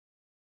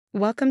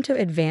Welcome to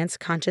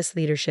Advanced Conscious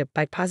Leadership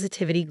by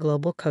Positivity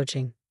Global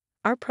Coaching.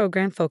 Our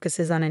program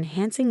focuses on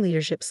enhancing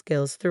leadership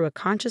skills through a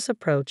conscious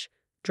approach,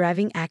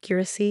 driving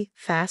accuracy,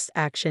 fast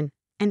action,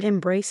 and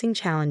embracing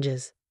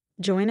challenges.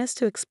 Join us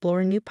to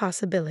explore new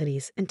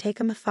possibilities and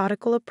take a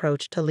methodical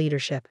approach to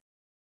leadership.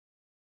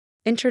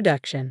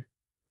 Introduction.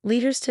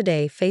 Leaders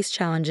today face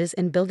challenges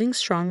in building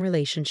strong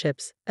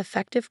relationships,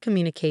 effective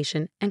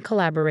communication, and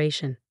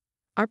collaboration.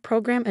 Our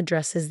program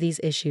addresses these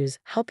issues,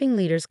 helping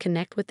leaders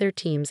connect with their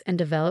teams and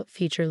develop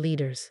future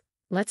leaders.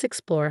 Let's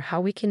explore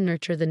how we can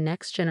nurture the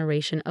next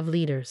generation of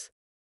leaders.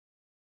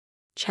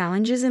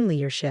 Challenges in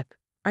leadership.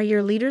 Are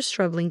your leaders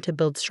struggling to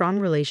build strong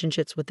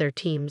relationships with their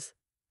teams?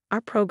 Our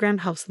program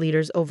helps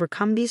leaders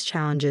overcome these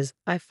challenges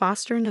by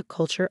fostering a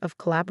culture of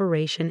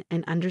collaboration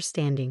and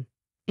understanding,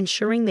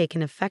 ensuring they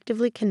can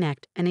effectively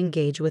connect and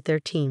engage with their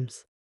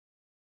teams.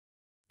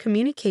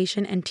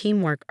 Communication and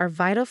teamwork are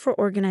vital for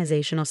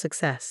organizational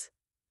success.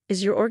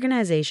 Is your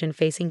organization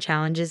facing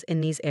challenges in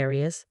these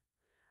areas?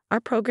 Our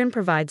program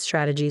provides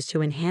strategies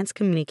to enhance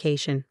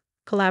communication,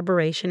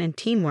 collaboration, and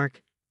teamwork,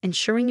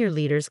 ensuring your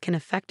leaders can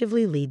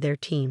effectively lead their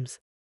teams.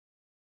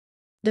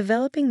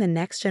 Developing the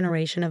next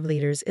generation of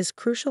leaders is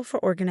crucial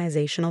for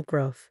organizational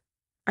growth.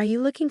 Are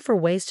you looking for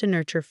ways to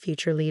nurture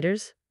future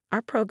leaders?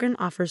 Our program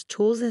offers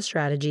tools and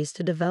strategies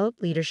to develop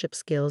leadership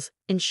skills,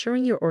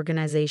 ensuring your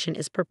organization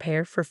is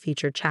prepared for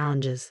future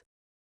challenges.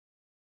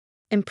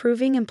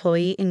 Improving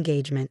employee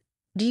engagement.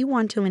 Do you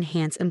want to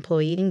enhance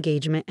employee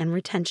engagement and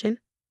retention?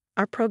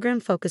 Our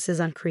program focuses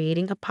on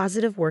creating a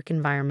positive work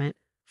environment,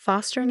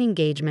 fostering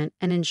engagement,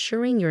 and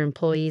ensuring your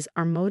employees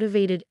are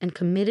motivated and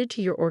committed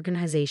to your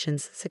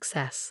organization's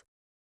success.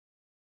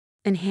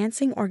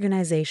 Enhancing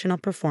organizational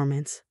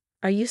performance.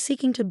 Are you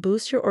seeking to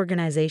boost your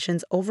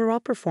organization's overall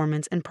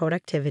performance and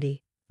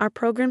productivity? Our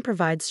program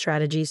provides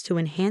strategies to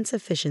enhance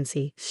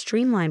efficiency,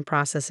 streamline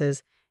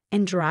processes,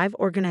 and drive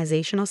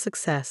organizational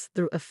success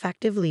through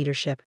effective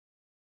leadership.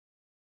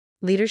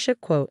 Leadership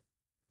quote: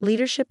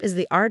 "Leadership is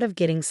the art of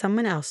getting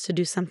someone else to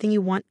do something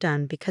you want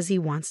done because he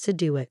wants to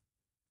do it."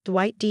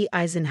 Dwight D.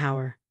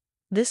 Eisenhower.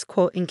 This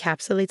quote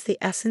encapsulates the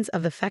essence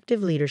of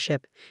effective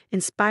leadership,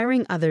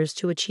 inspiring others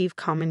to achieve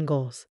common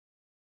goals.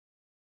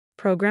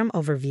 Program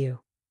overview.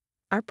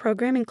 Our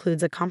program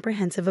includes a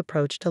comprehensive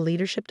approach to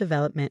leadership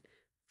development,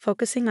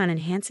 focusing on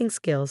enhancing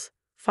skills,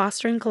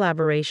 fostering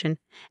collaboration,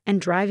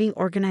 and driving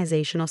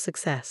organizational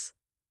success.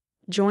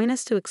 Join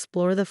us to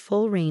explore the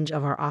full range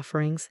of our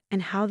offerings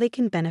and how they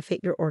can benefit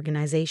your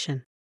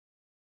organization.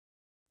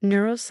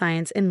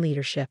 Neuroscience and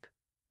leadership.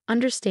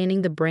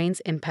 Understanding the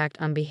brain's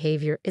impact on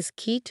behavior is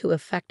key to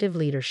effective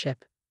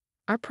leadership.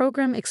 Our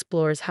program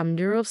explores how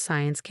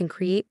neuroscience can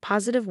create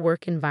positive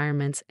work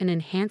environments and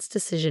enhance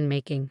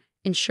decision-making,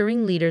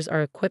 ensuring leaders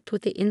are equipped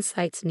with the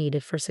insights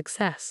needed for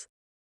success.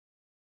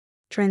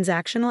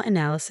 Transactional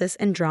analysis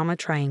and drama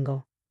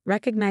triangle.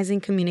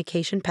 Recognizing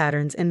communication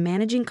patterns and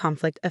managing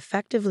conflict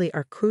effectively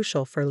are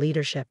crucial for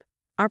leadership.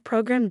 Our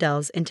program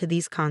delves into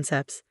these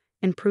concepts,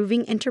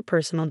 improving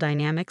interpersonal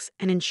dynamics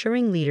and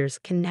ensuring leaders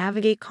can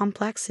navigate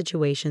complex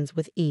situations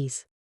with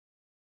ease.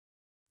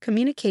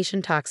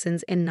 Communication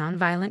toxins and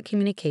nonviolent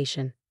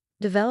communication.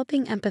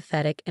 Developing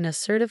empathetic and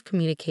assertive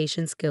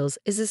communication skills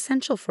is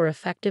essential for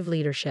effective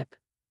leadership.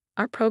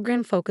 Our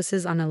program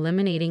focuses on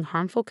eliminating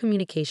harmful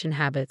communication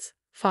habits,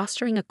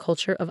 fostering a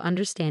culture of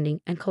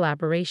understanding and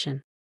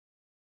collaboration.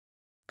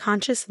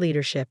 Conscious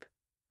leadership.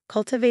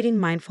 Cultivating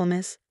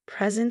mindfulness,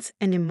 presence,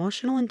 and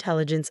emotional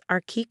intelligence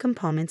are key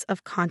components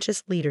of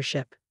conscious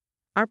leadership.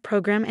 Our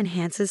program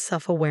enhances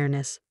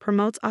self-awareness,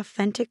 promotes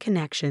authentic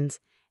connections,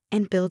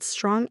 and builds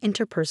strong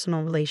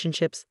interpersonal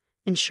relationships,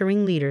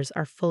 ensuring leaders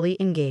are fully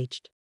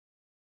engaged.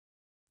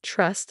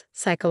 Trust,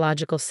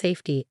 psychological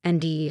safety, and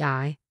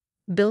DEI.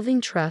 Building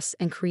trust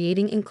and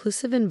creating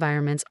inclusive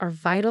environments are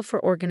vital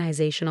for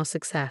organizational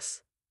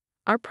success.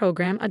 Our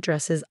program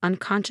addresses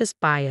unconscious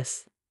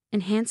bias,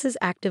 enhances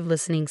active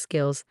listening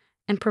skills,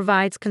 and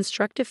provides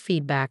constructive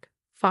feedback,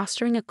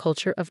 fostering a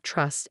culture of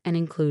trust and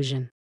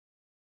inclusion.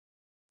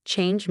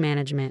 Change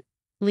management.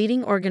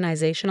 Leading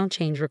organizational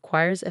change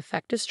requires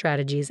effective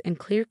strategies and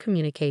clear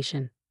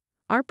communication.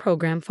 Our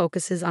program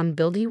focuses on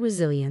building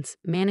resilience,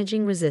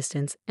 managing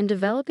resistance, and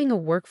developing a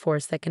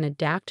workforce that can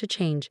adapt to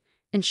change,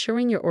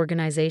 ensuring your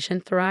organization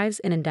thrives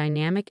in a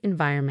dynamic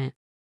environment.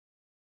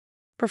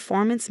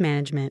 Performance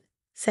management.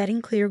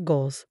 Setting clear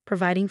goals,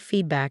 providing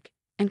feedback,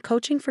 and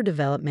coaching for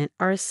development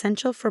are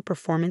essential for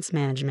performance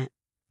management.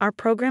 Our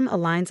program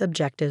aligns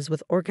objectives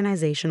with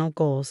organizational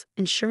goals,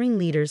 ensuring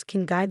leaders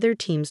can guide their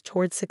teams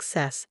towards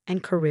success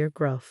and career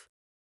growth.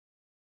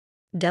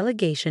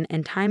 Delegation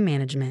and time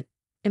management.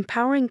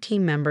 Empowering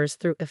team members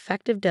through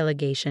effective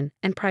delegation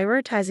and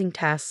prioritizing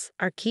tasks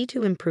are key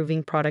to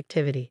improving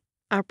productivity.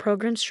 Our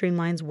program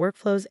streamlines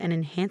workflows and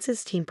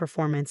enhances team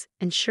performance,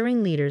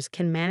 ensuring leaders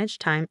can manage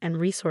time and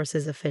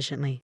resources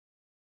efficiently.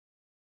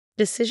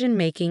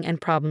 Decision-making and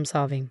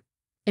problem-solving.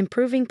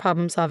 Improving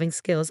problem-solving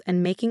skills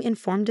and making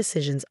informed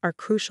decisions are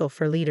crucial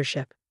for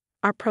leadership.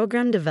 Our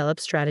program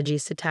develops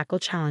strategies to tackle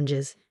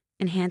challenges,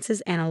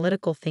 enhances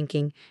analytical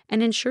thinking,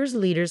 and ensures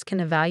leaders can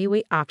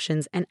evaluate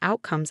options and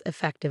outcomes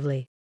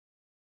effectively.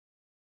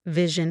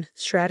 Vision,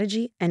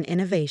 strategy, and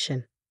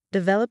innovation.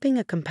 Developing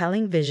a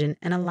compelling vision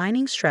and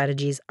aligning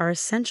strategies are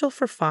essential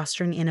for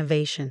fostering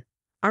innovation.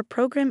 Our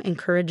program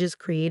encourages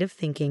creative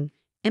thinking,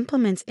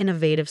 implements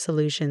innovative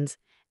solutions,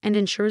 and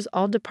ensures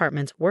all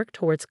departments work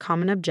towards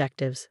common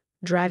objectives,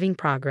 driving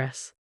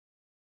progress.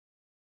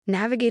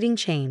 Navigating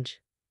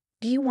change.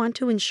 Do you want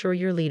to ensure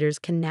your leaders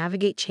can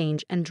navigate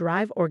change and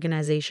drive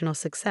organizational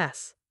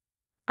success?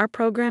 Our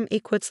program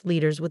equips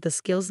leaders with the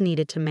skills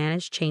needed to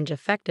manage change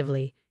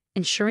effectively,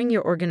 ensuring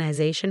your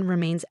organization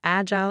remains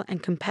agile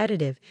and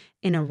competitive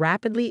in a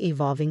rapidly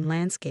evolving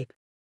landscape.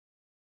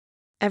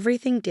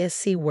 Everything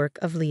DSC work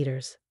of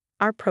leaders.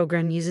 Our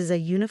program uses a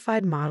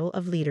unified model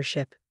of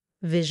leadership,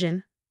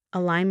 vision,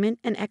 alignment,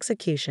 and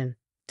execution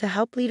to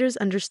help leaders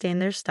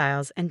understand their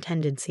styles and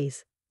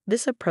tendencies.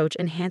 This approach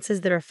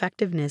enhances their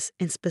effectiveness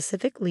in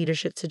specific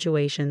leadership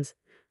situations,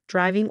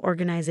 driving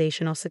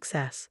organizational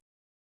success.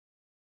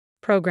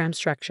 Program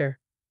structure.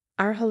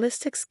 Our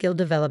holistic skill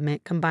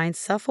development combines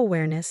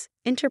self-awareness,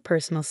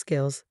 interpersonal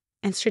skills,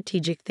 and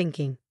strategic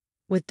thinking.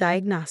 With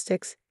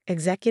diagnostics,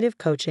 executive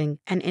coaching,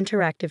 and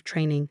interactive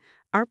training,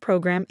 our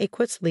program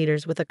equips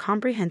leaders with a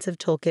comprehensive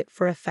toolkit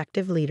for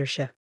effective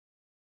leadership.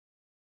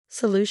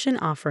 Solution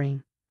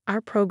offering. Our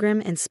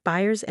program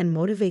inspires and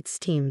motivates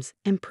teams,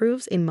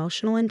 improves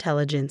emotional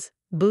intelligence,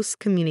 boosts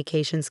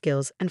communication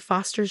skills, and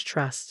fosters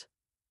trust.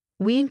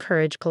 We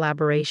encourage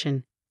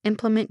collaboration,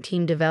 implement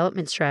team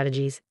development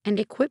strategies, and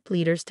equip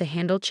leaders to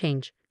handle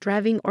change,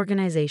 driving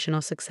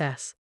organizational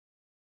success.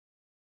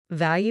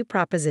 Value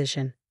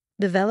proposition.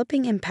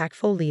 Developing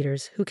impactful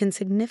leaders who can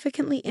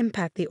significantly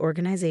impact the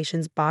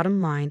organization's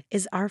bottom line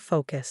is our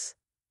focus.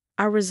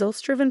 Our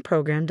results-driven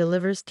program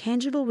delivers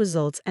tangible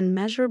results and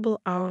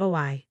measurable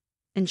ROI,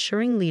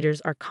 ensuring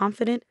leaders are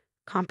confident,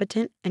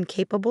 competent, and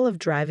capable of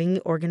driving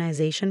the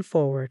organization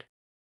forward.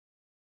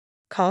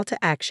 Call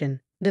to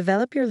action.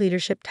 Develop your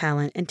leadership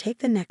talent and take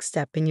the next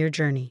step in your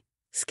journey.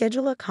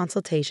 Schedule a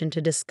consultation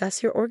to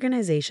discuss your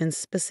organization's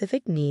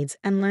specific needs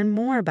and learn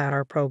more about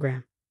our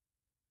program.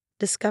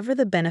 Discover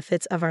the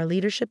benefits of our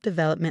leadership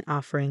development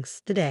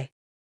offerings today.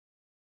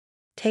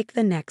 Take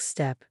the next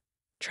step.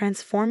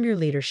 Transform your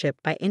leadership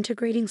by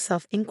integrating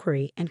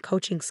self-inquiry and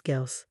coaching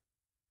skills.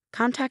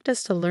 Contact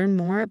us to learn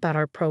more about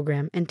our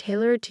program and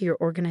tailor it to your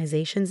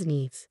organization's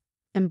needs.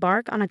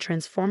 Embark on a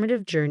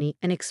transformative journey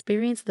and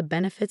experience the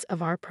benefits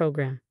of our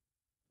program.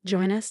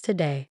 Join us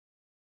today.